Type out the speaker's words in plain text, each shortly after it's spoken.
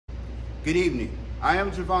Good evening. I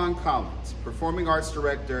am Javon Collins, Performing Arts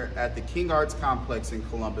Director at the King Arts Complex in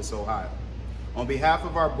Columbus, Ohio. On behalf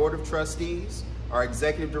of our Board of Trustees, our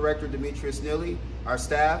Executive Director, Demetrius Nilly, our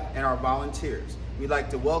staff, and our volunteers, we'd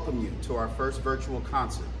like to welcome you to our first virtual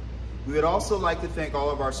concert. We would also like to thank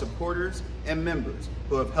all of our supporters and members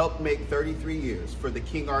who have helped make 33 years for the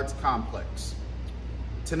King Arts Complex.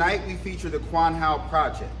 Tonight, we feature the Quan Howell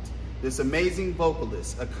Project, this amazing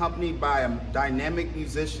vocalist accompanied by dynamic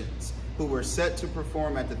musicians who were set to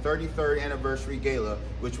perform at the 33rd Anniversary Gala,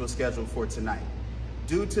 which was scheduled for tonight.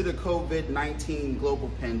 Due to the COVID-19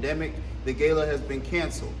 global pandemic, the gala has been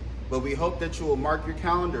canceled, but we hope that you will mark your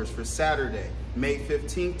calendars for Saturday, May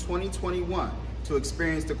 15, 2021, to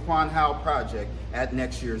experience the Quan Howell Project at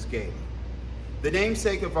next year's gala. The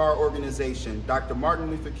namesake of our organization, Dr.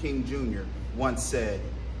 Martin Luther King Jr., once said,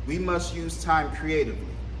 "We must use time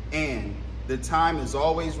creatively, and the time is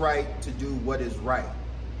always right to do what is right."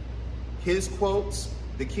 His quotes,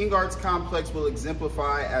 the King Arts Complex will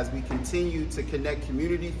exemplify as we continue to connect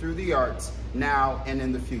community through the arts now and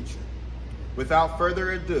in the future. Without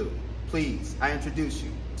further ado, please, I introduce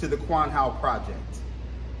you to the Quan Howell Project.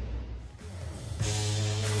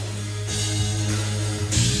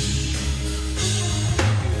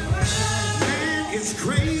 Man, it's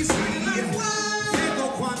crazy. There go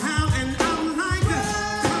Quan Howell, and I'm like,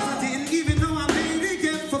 'cause I didn't even know I made it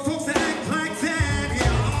yet for folks to act like that.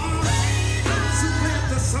 Yeah, so let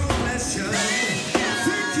the soul bless you.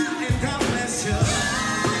 Thank you and God bless you.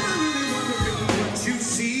 I'm really wondering what you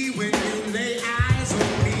see when you lay eyes on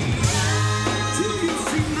me. Do you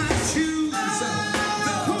see my shoes?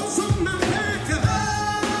 The coats on my back?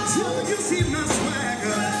 Do you see my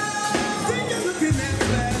swagger? Then you're looking at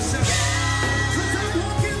flesh. 'Cause I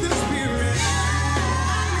walk in the spirit.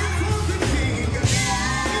 I live for the King.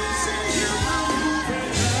 And say him I'm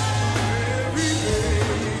moving up every day.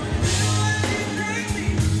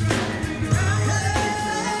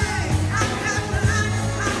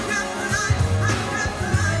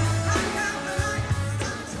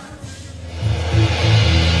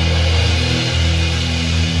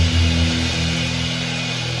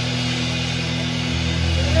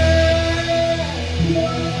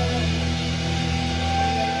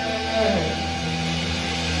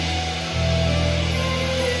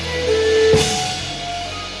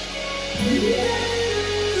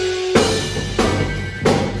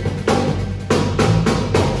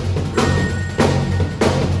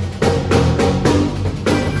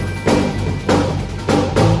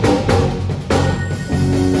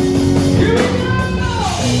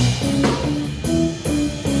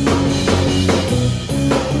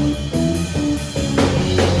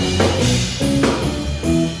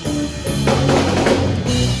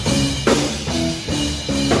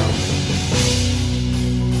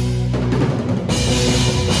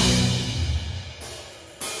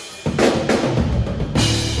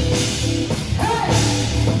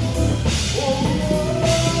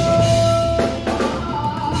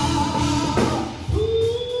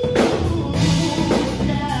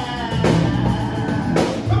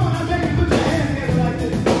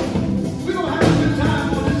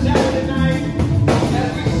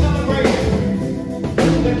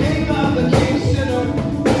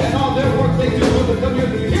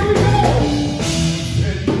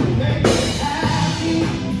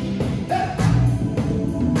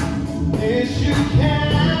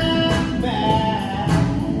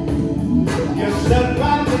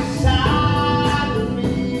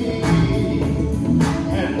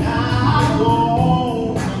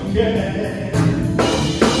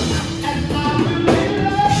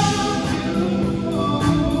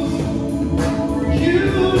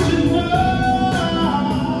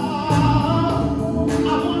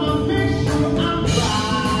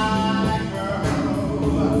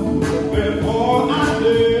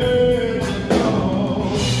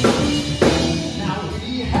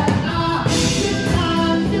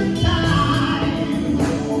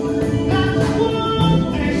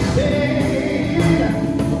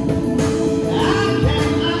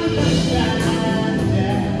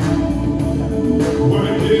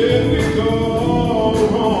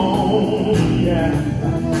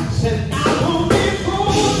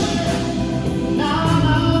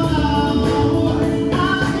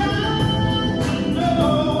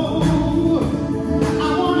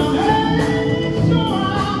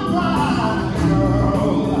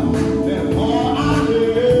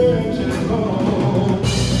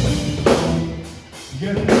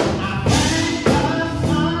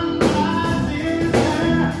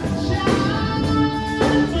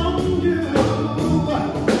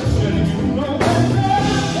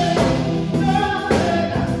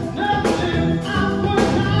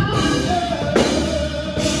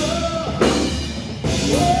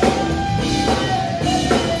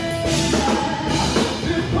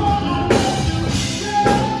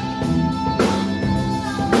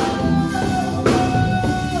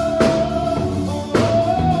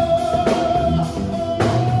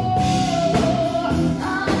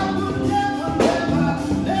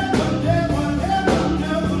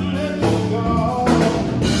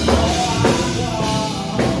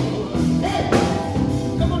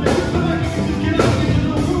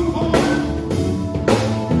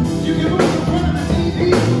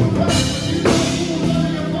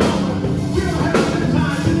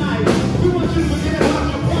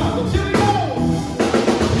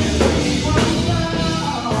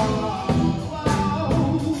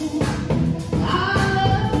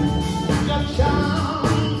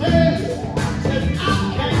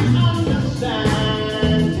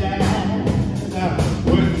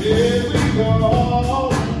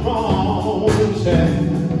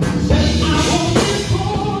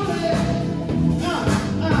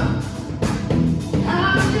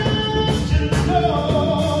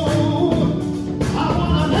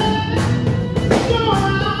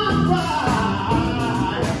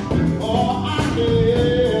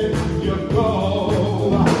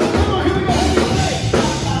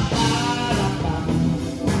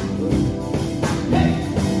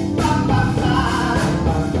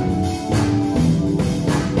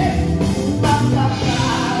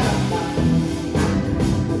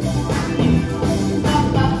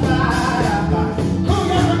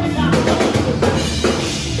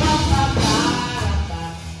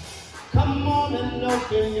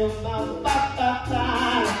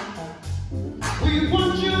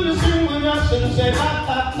 us and say bye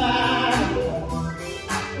bye bye.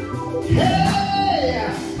 Hey,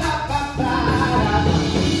 bye bye bye.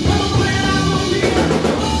 Come on, play it out for me.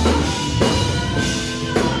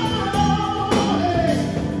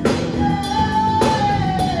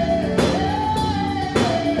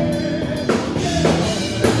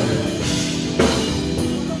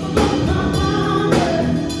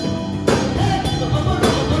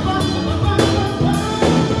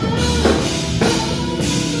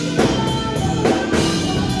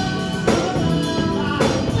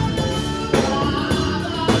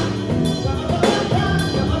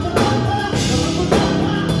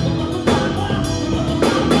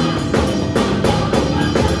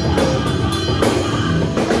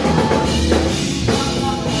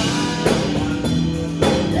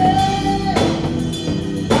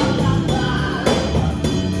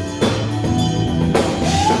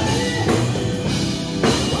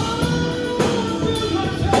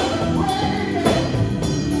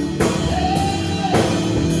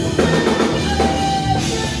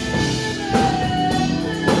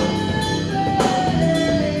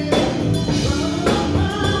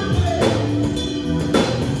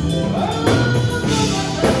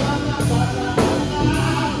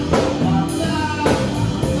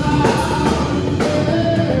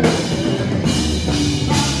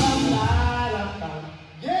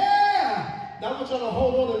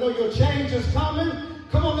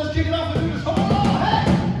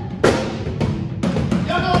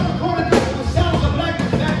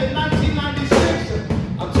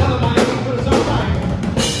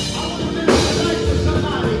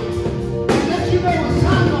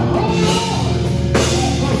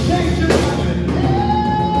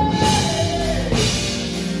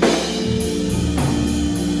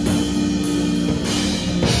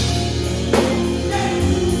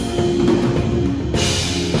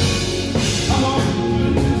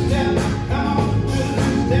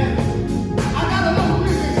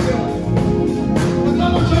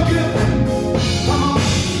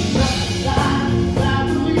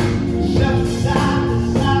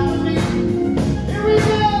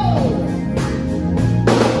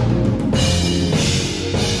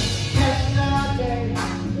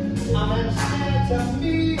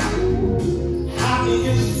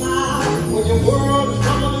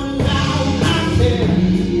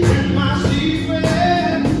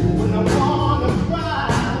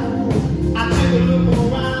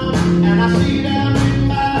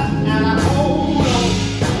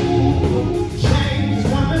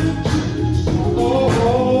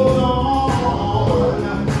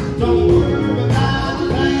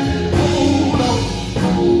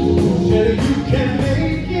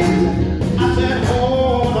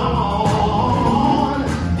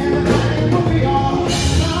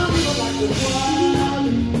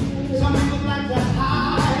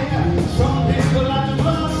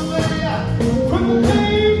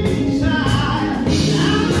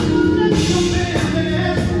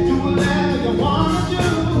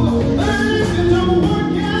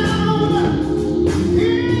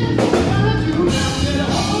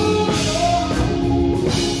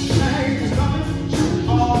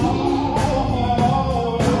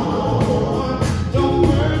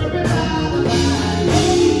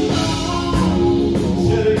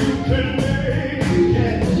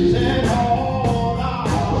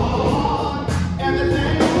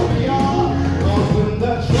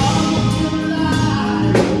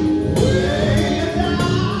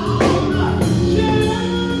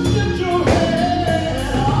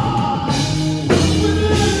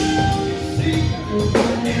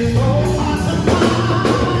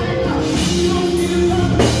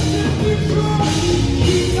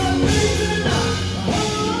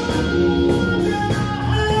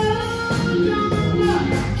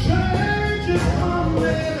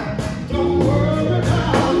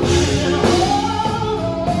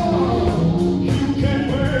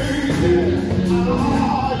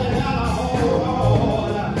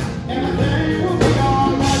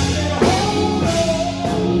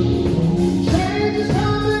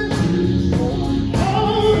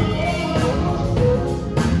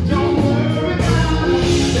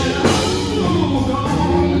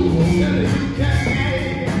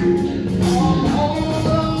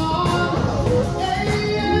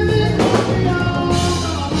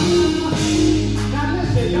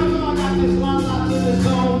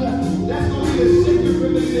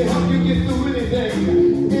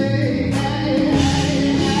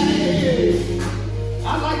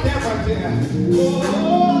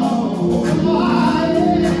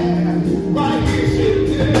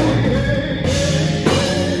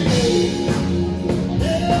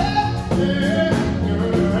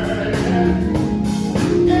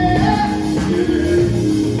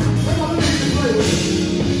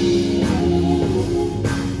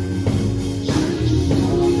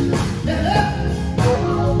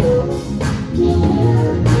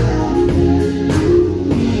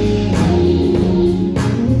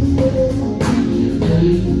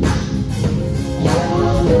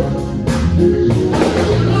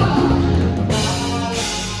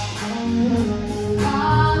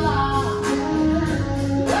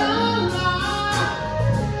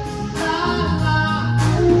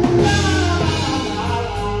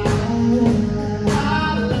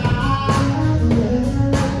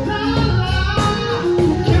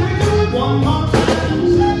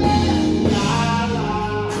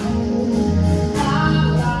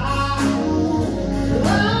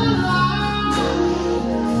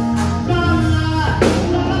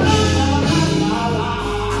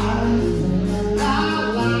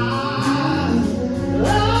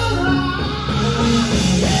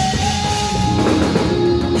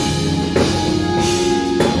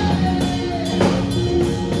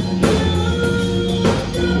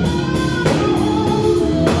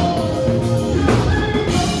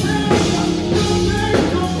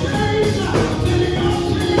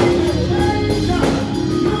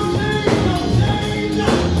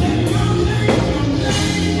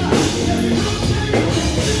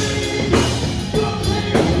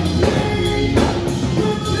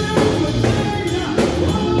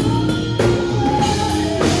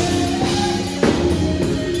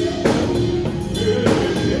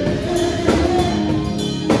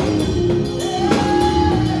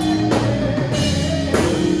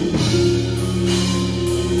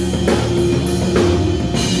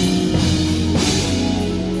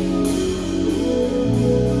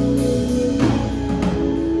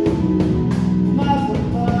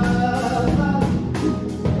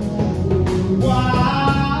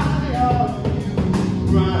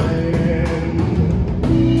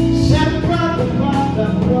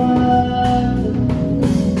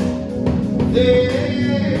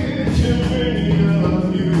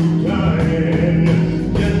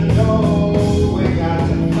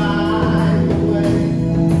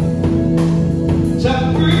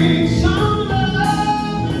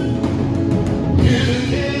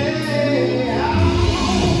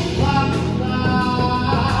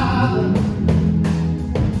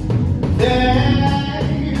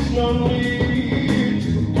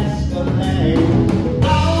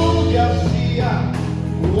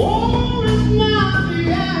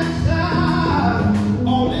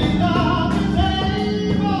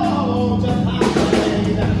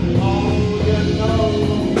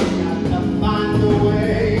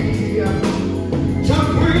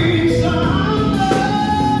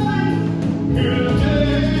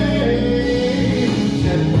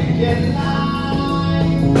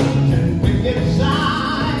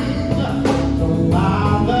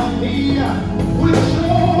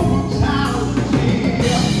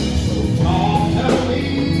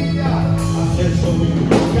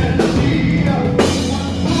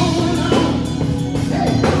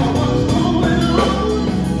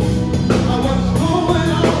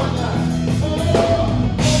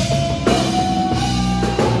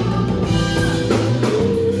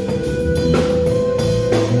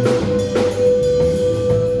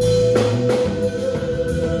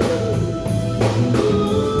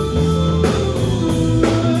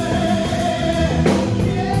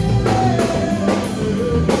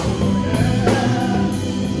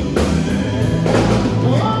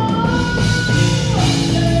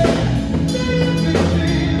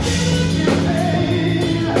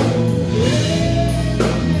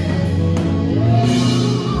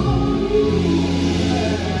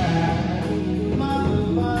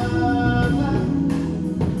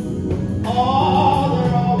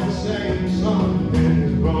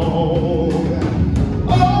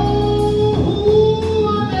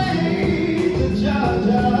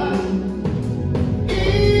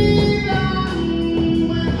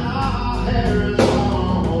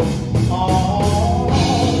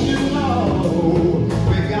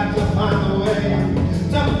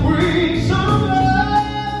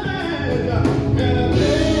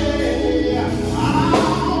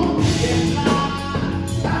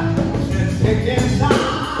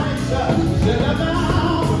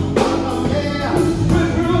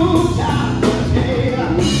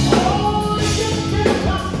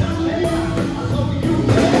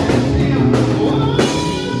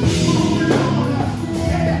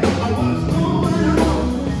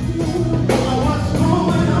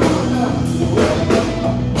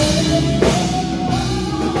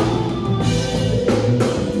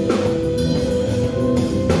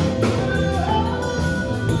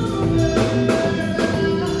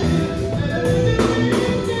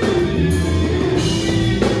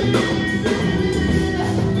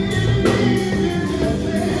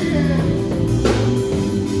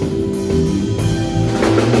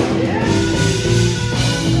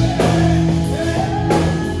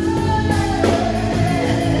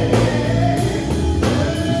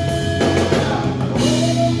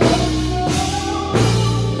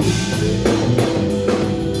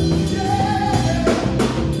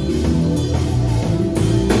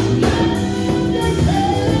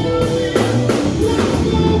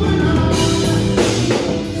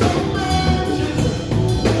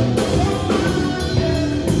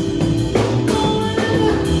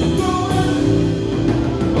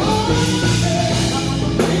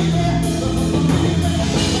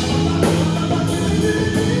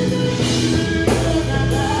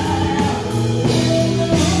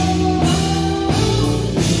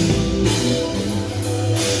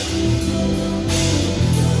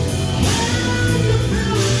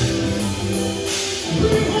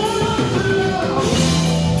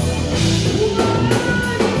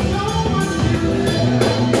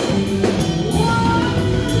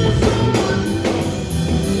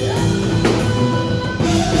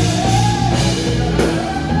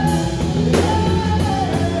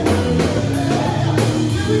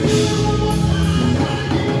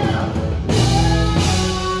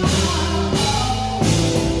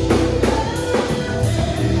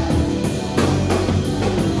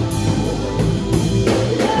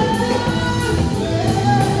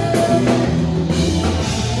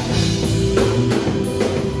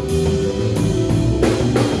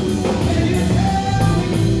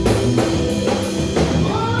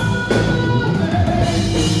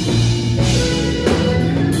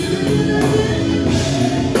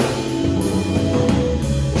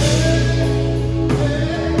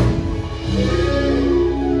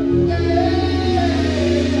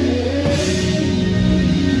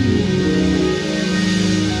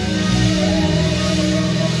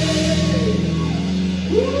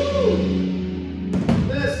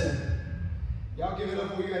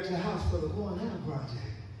 Director House for the Quan Howell Project.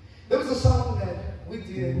 There was a song that we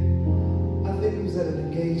did, I think it was at an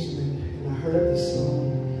engagement, and I heard this song,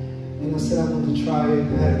 and I said I wanted to try it.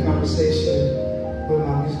 I had a conversation with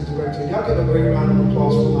my music director. Y'all give a great round of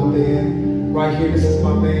applause for my band. Right here, this is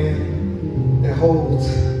my band that holds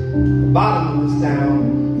the bottom of us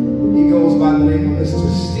down. He goes by the name of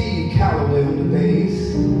Mr. Steve Calloway on the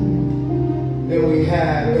bass. Then we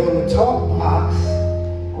have doing the talk box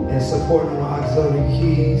and supporting our auxiliary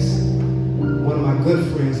keys, one of my good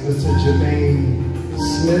friends, Mr. Jermaine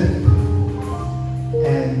Smith,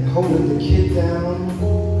 and holding the kid down,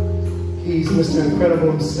 he's Mr.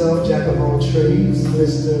 Incredible himself, jack of all trades,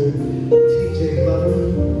 Mr. TJ Lover.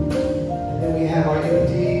 And then we have our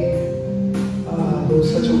MD, who's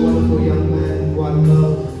such a wonderful young man who I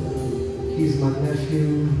love. He's my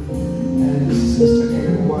nephew, and this is Mr.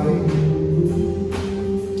 Aaron White.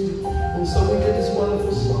 And so we did this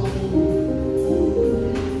wonderful song.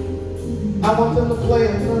 I want them to play a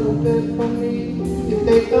little bit for me, if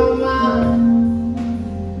they don't mind.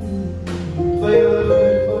 Play a little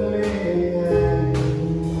bit for me, yeah.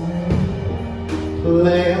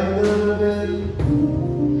 Play a little bit,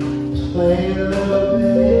 play a little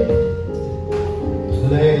bit,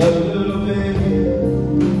 play a little bit,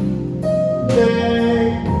 play.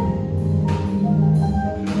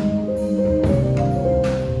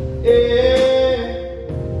 Yeah.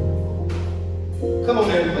 Come on,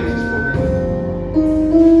 man, play this for me.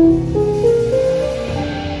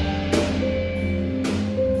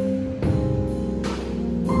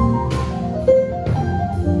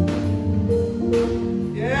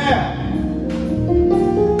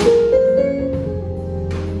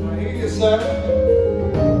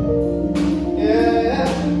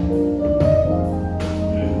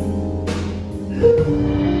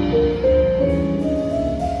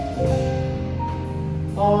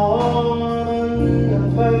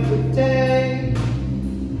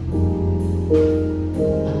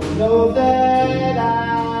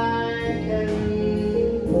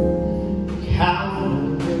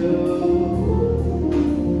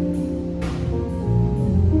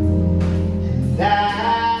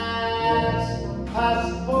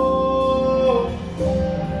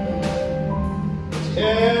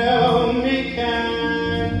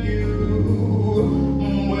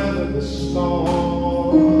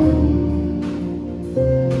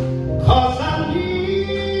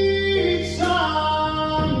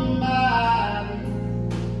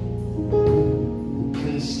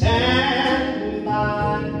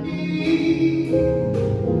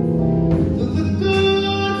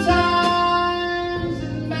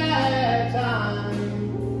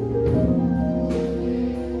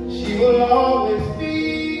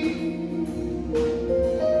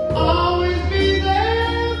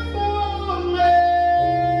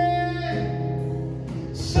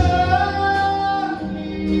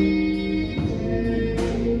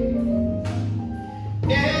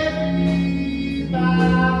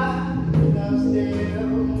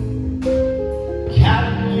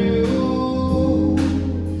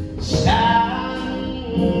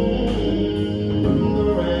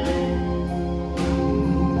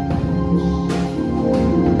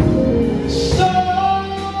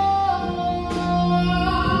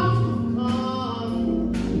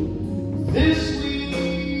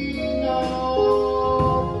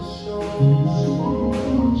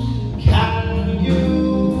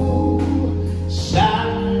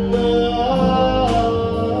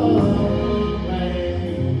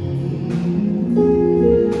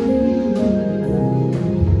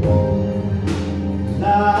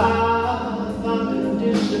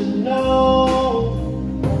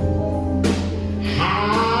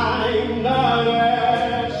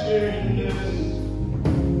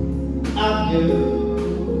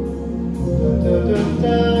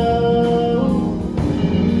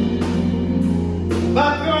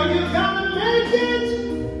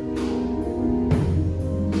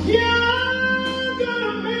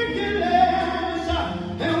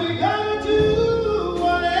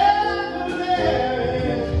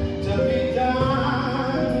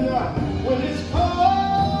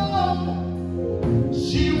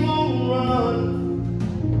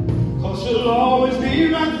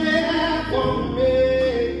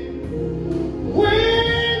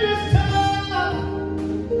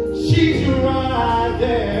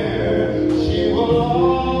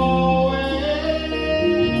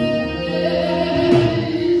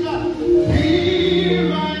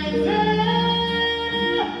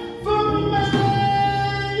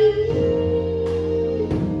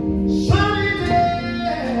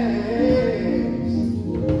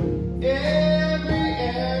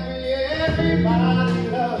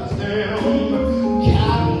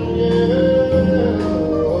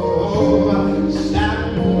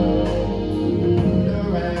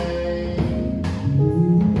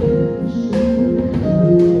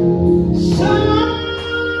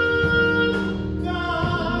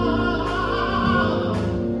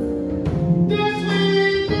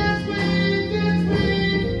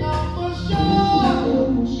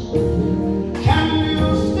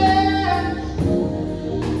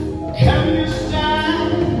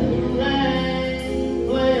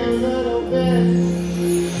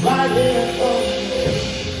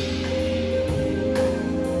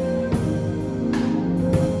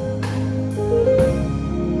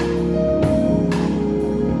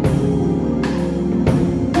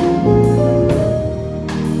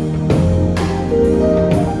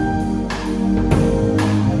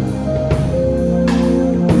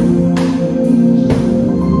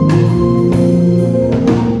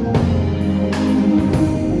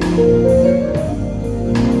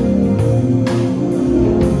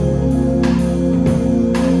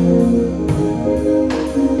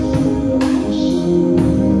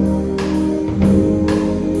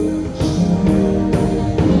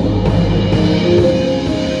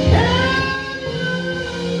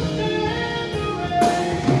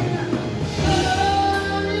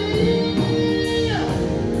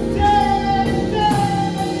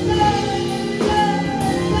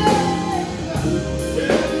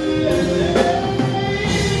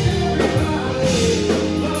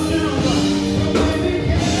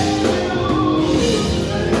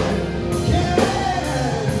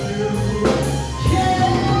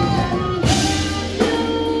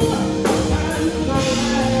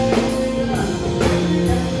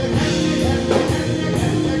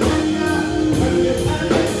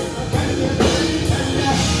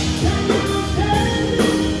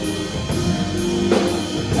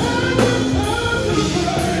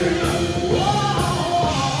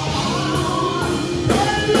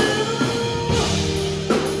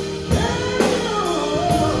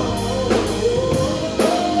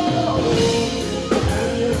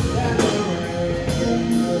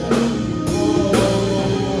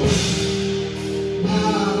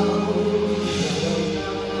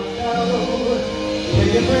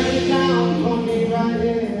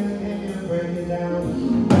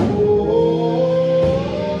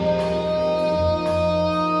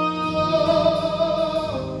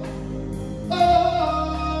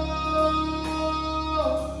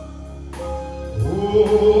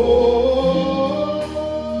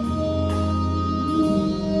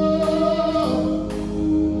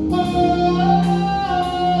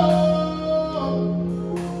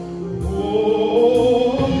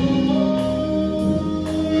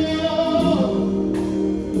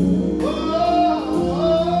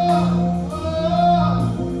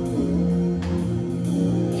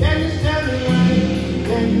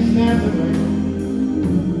 stand the rain?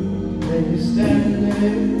 Can you stand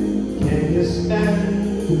it? Can you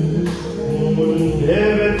stand when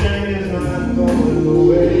everything is not going the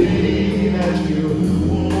way that you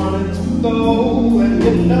want it to go? And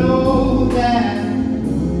you know that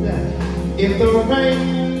if the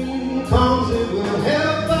rain comes, it will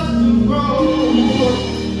help us to grow.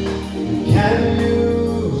 Can you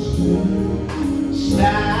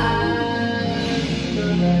stand the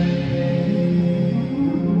rain?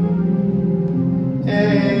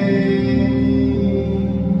 Hey,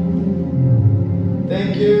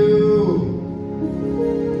 thank you.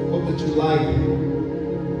 Hope that you like it.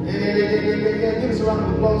 Hey, give us a round of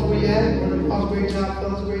applause where you at. Round of applause. Great job,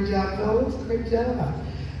 fellas. Great job, fellas. Great job.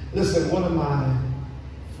 Listen, one of my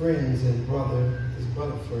friends and his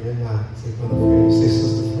brother friend, I say brother friend, say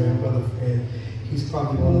sister friend, brother friend, he's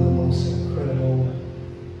probably one of the most incredible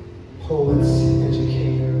poets,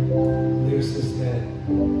 educator, lyricists that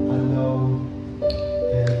I know.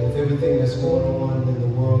 And with everything that's going on in the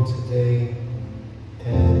world today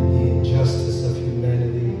and the injustice of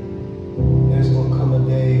humanity, there's going to come a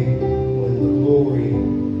day when the glory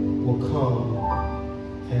will come,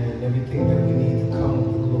 and everything that we need to come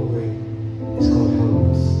with the glory is going to help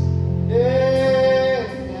us. Yeah.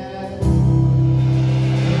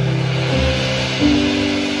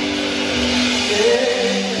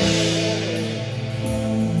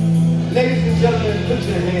 Ladies and gentlemen, put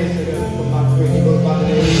your hands together for my friend. He goes by the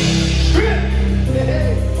name of Trip.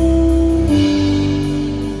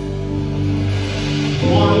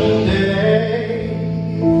 One day,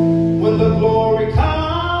 when the glory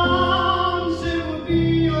comes, it will be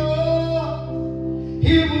yours.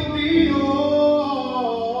 It will be yours.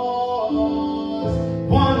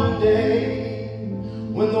 One day,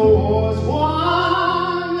 when the war's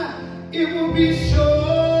won, it will be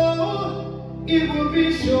sure. It will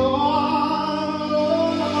be sure.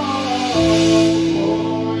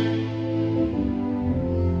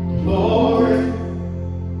 Glory,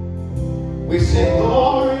 we say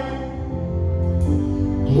glory,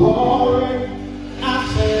 glory, I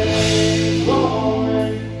say glory,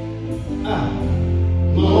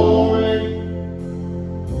 glory,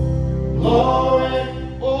 glory,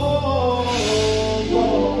 oh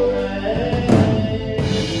glory.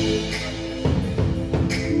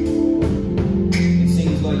 It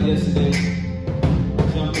seems like yesterday I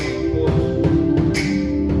jumped off the porch,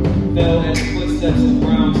 fell at the footsteps of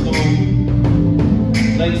brownstone.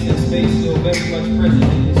 Lights and space still very much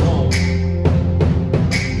present in his home.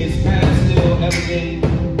 His past still evident,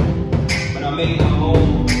 but I made my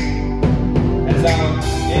home as our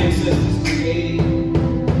ancestors created.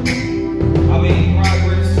 I made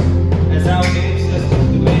progress as our ancestors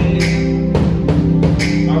demanded.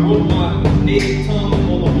 I wrote my native tongue on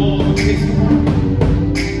the walls of history,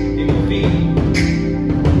 in graffiti,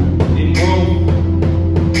 in growth.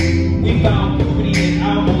 We found beauty in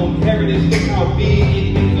our own heritage. Look how big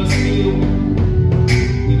it made us feel.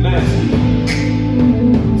 We mastered it.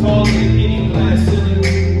 Taller than any glass ceiling.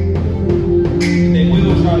 They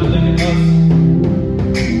will try to limit us.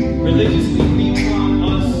 Religiously recon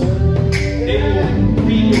us. They will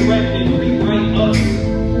redirect and rewrite us.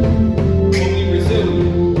 But we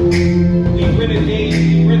resilient. We renegade,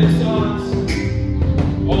 we renaissance.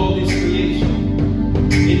 All this creation,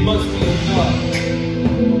 it must be of God.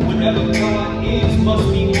 Whatever God is must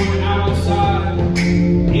be on our side.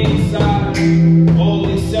 Inside, all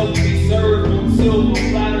is self-reserved on silver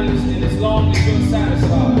platters, and as long as you're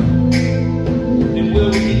satisfied, then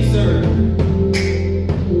we'll keep serving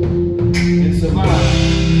and survive.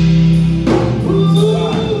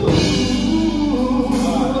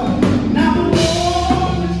 Now the war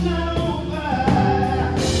is not over,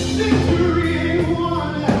 victory ain't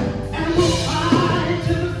won, and we'll fight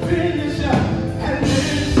to the finish, and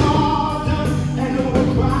then it's all done, and we'll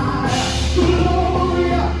cry, glory,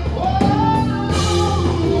 oh,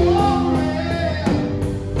 glory,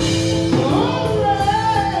 glory,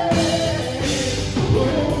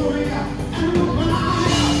 glory, and we'll cry,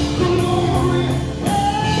 glory,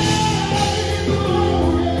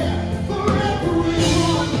 glory, for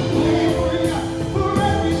everyone, glory, for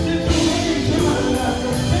every situation,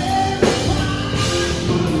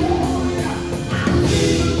 glory, I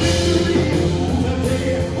see the victory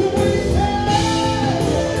today, we say,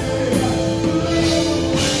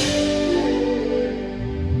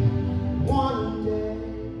 one day,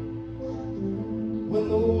 when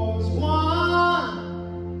the war's won,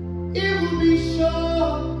 it will be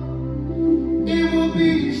sure, it will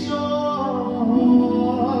be sure.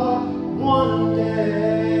 One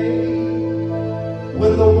day,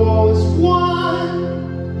 when the war is won,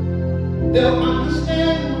 they'll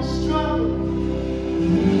understand the struggle.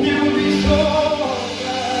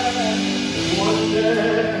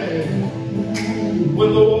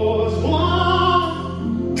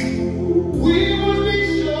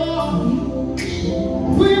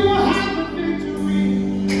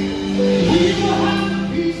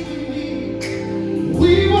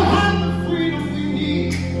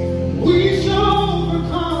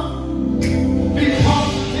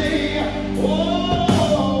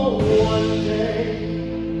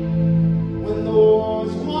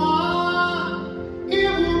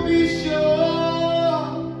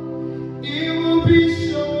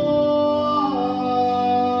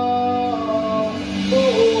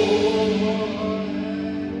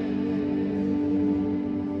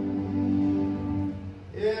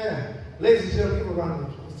 Ladies and gentlemen, give a round of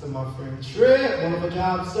applause to my friend Trip. Wonderful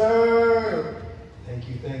job, sir. Thank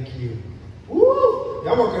you, thank you. Woo!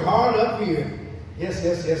 Y'all working hard up here. Yes,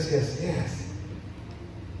 yes, yes, yes, yes.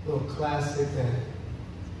 Little classic that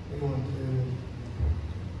we're going to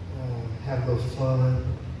have a little fun.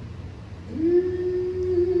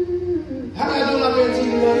 How y'all doing up there,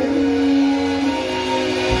 TV Land?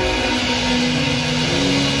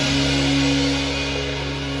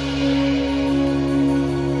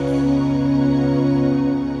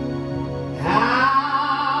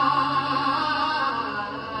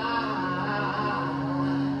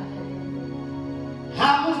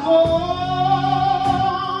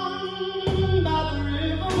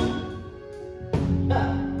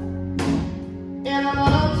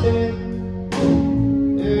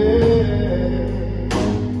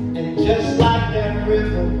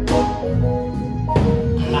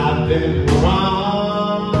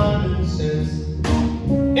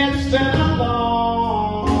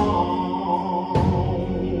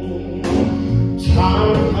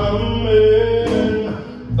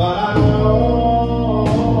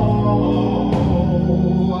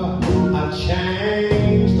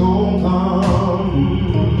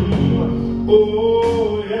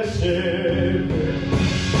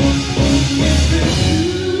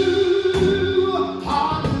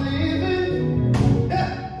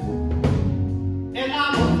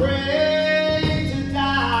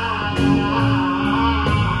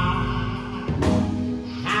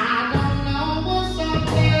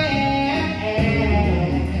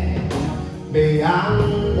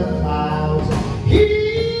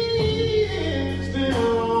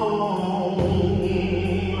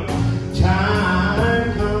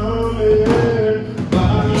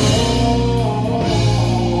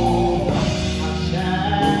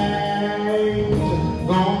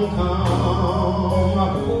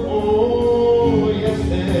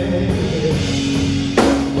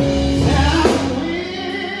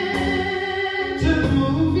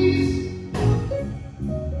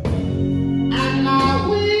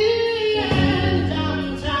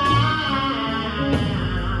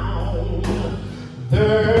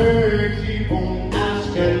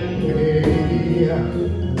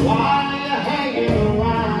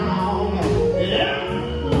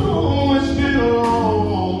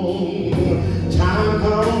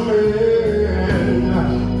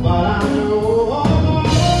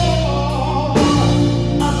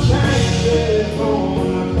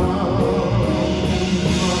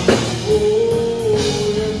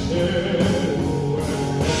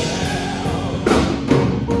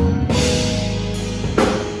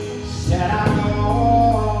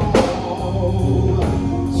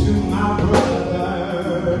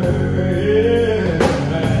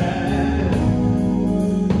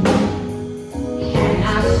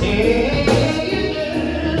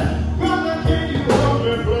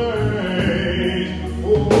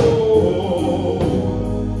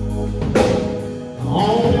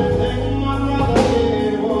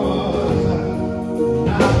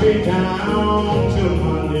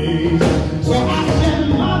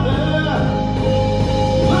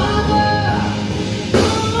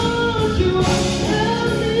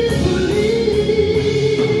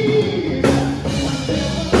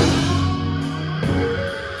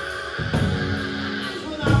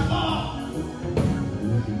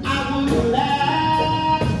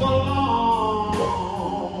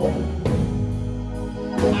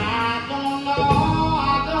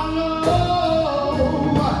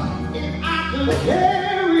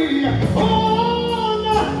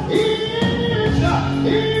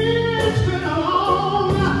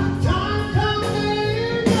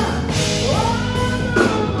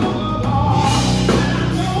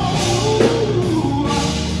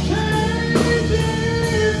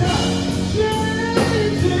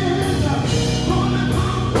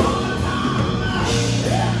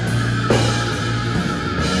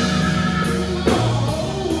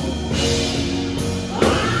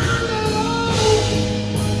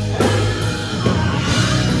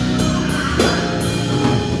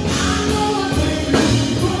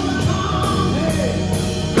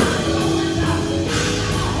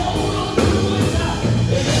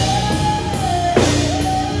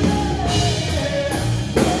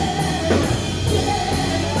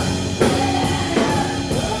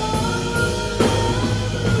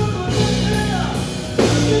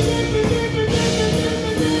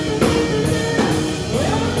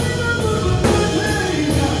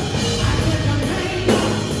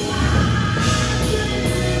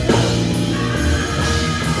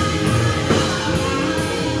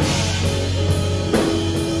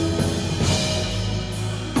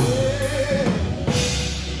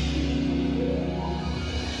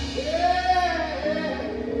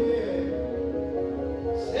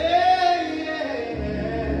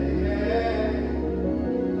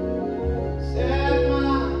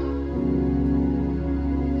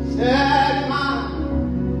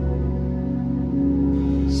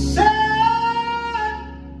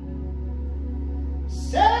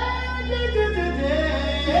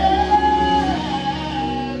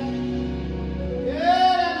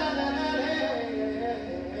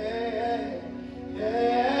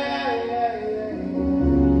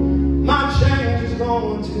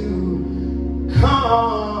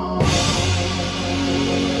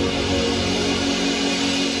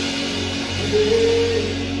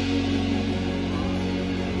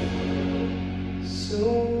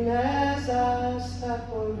 stop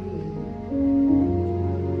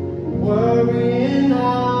worrying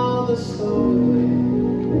how the story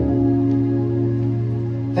went.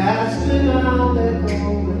 That's when I let go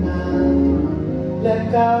and I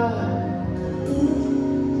let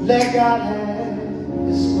God have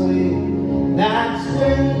His way. That's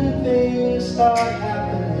when things start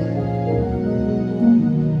happening.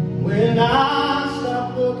 When I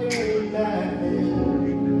stop looking back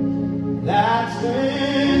then, that's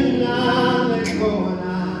when I let go and I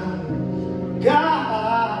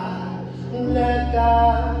let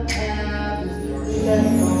God have His way. Let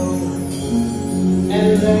go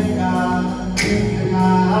and let God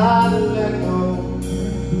let go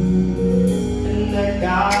and let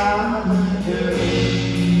God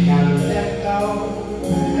gotta let go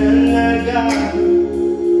and let God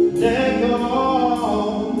let go.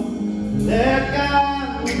 Let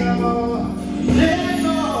God go, let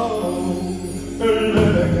go,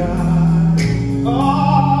 let God.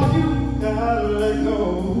 Oh, you gotta let go,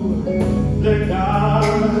 let God.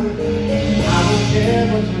 I don't care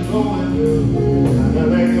what you're going through, gotta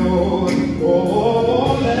let go.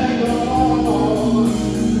 Oh, let go,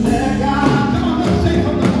 let God. Come on, let's sing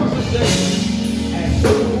from the horses today. As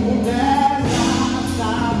soon as I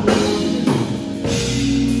stop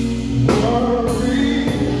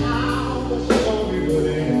worrying how the story would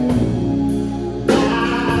end,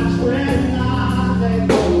 that's when I let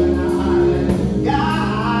go and I let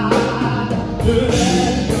God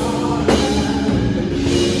let God.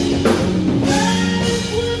 That's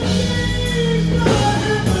when things start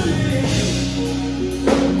happening.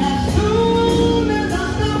 As soon as I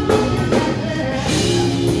stop looking back there,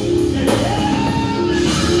 and I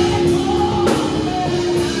let go,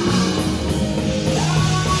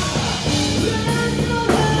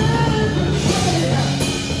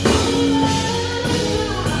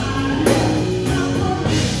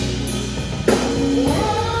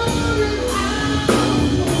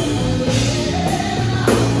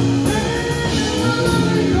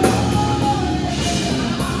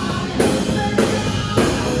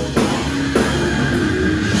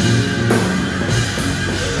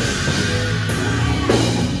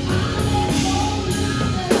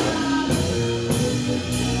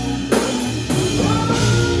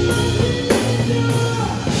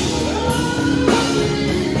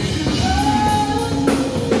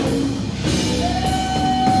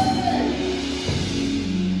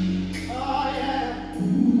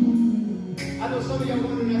 I know some of y'all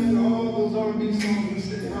wondering after all those R&B songs and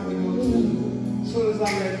sitting how we go to. As soon as I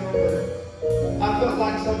let go, I felt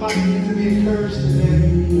like somebody needed to be encouraged today.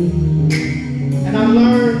 And I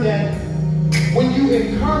learned that when you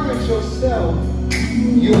encourage yourself,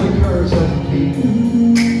 you encourage other people.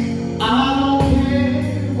 I don't care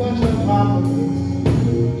what your problem is.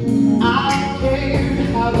 I don't care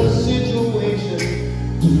how the situation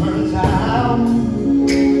turns out.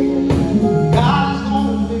 God is going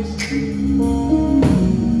to fix it.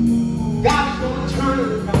 God is going to turn it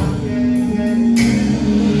around, yeah.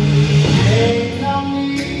 Ain't no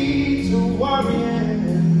need to worry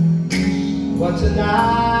what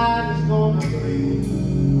tonight is going to bring.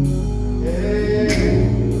 Yeah.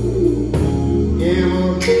 It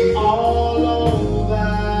will be all over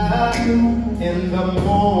in the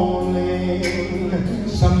morning.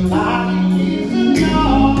 Somebody needs to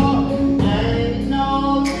know ain't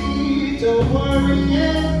no need to worry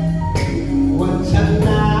what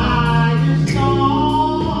tonight is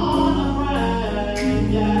gonna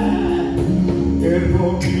bring. Yeah. It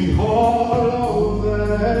will be all over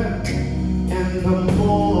in the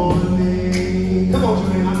morning. Come on,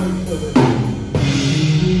 Jermaine, I know you feel it.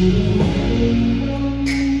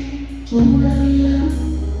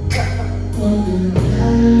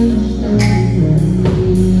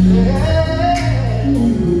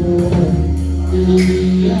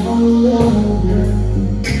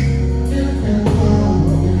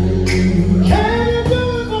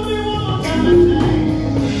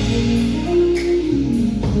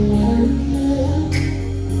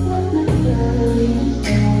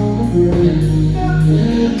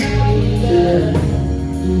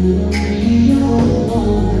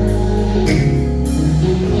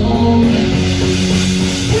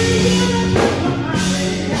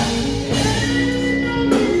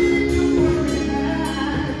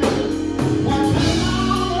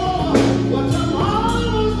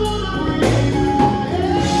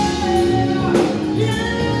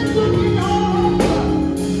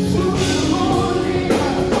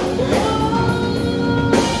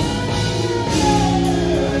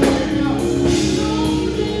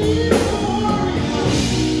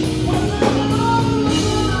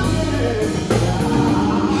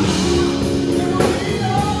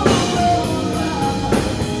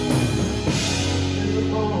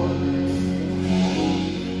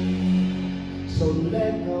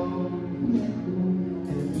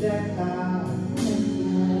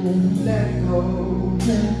 go,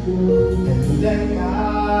 and let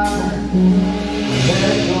God,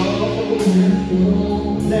 let go,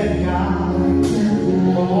 let God,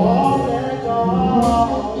 oh, let go,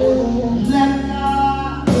 let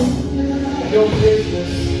God, your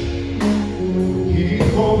business,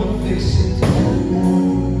 He's gonna fix it.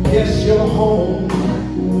 Yes, your home,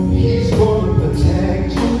 He's gonna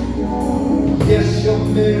protect you. Yes, your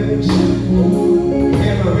marriage,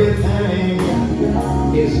 everything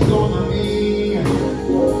is gonna be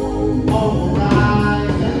alright.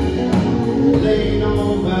 Lean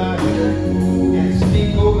over and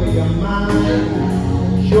speak over your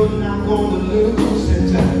mind. You're not gonna lose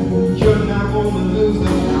it. You're not gonna lose the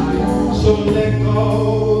fight. So let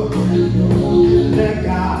go, let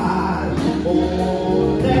God,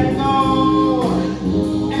 oh, let go,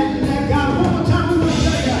 and let God. One more time, we're gonna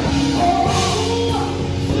say, oh,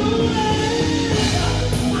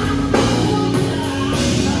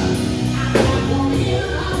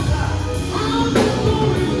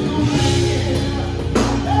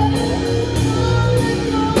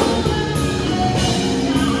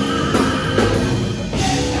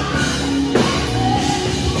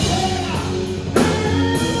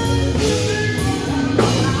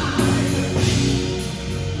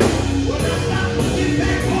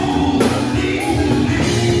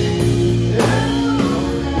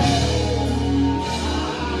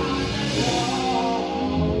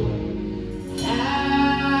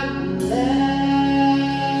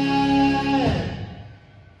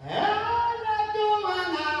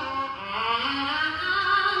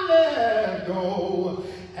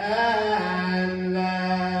 and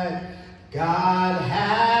let God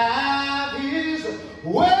have His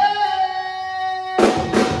way.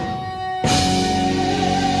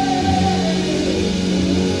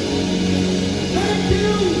 Thank you,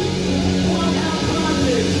 Quan Howell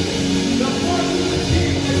Project, the voice of the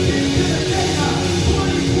King, the King to the Gala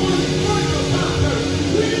 2020 virtual concert.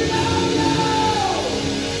 We love you!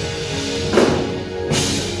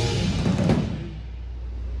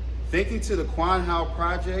 Thank you to the Quan Howell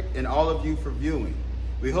Project and all of you for viewing.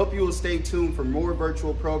 We hope you will stay tuned for more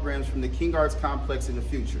virtual programs from the King Arts Complex in the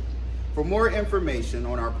future. For more information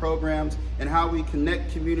on our programs and how we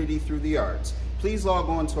connect community through the arts, please log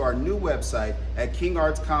on to our new website at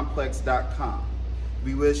kingartscomplex.com.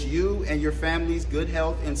 We wish you and your families good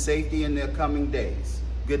health and safety in the coming days.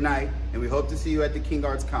 Good night, and we hope to see you at the King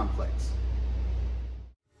Arts Complex.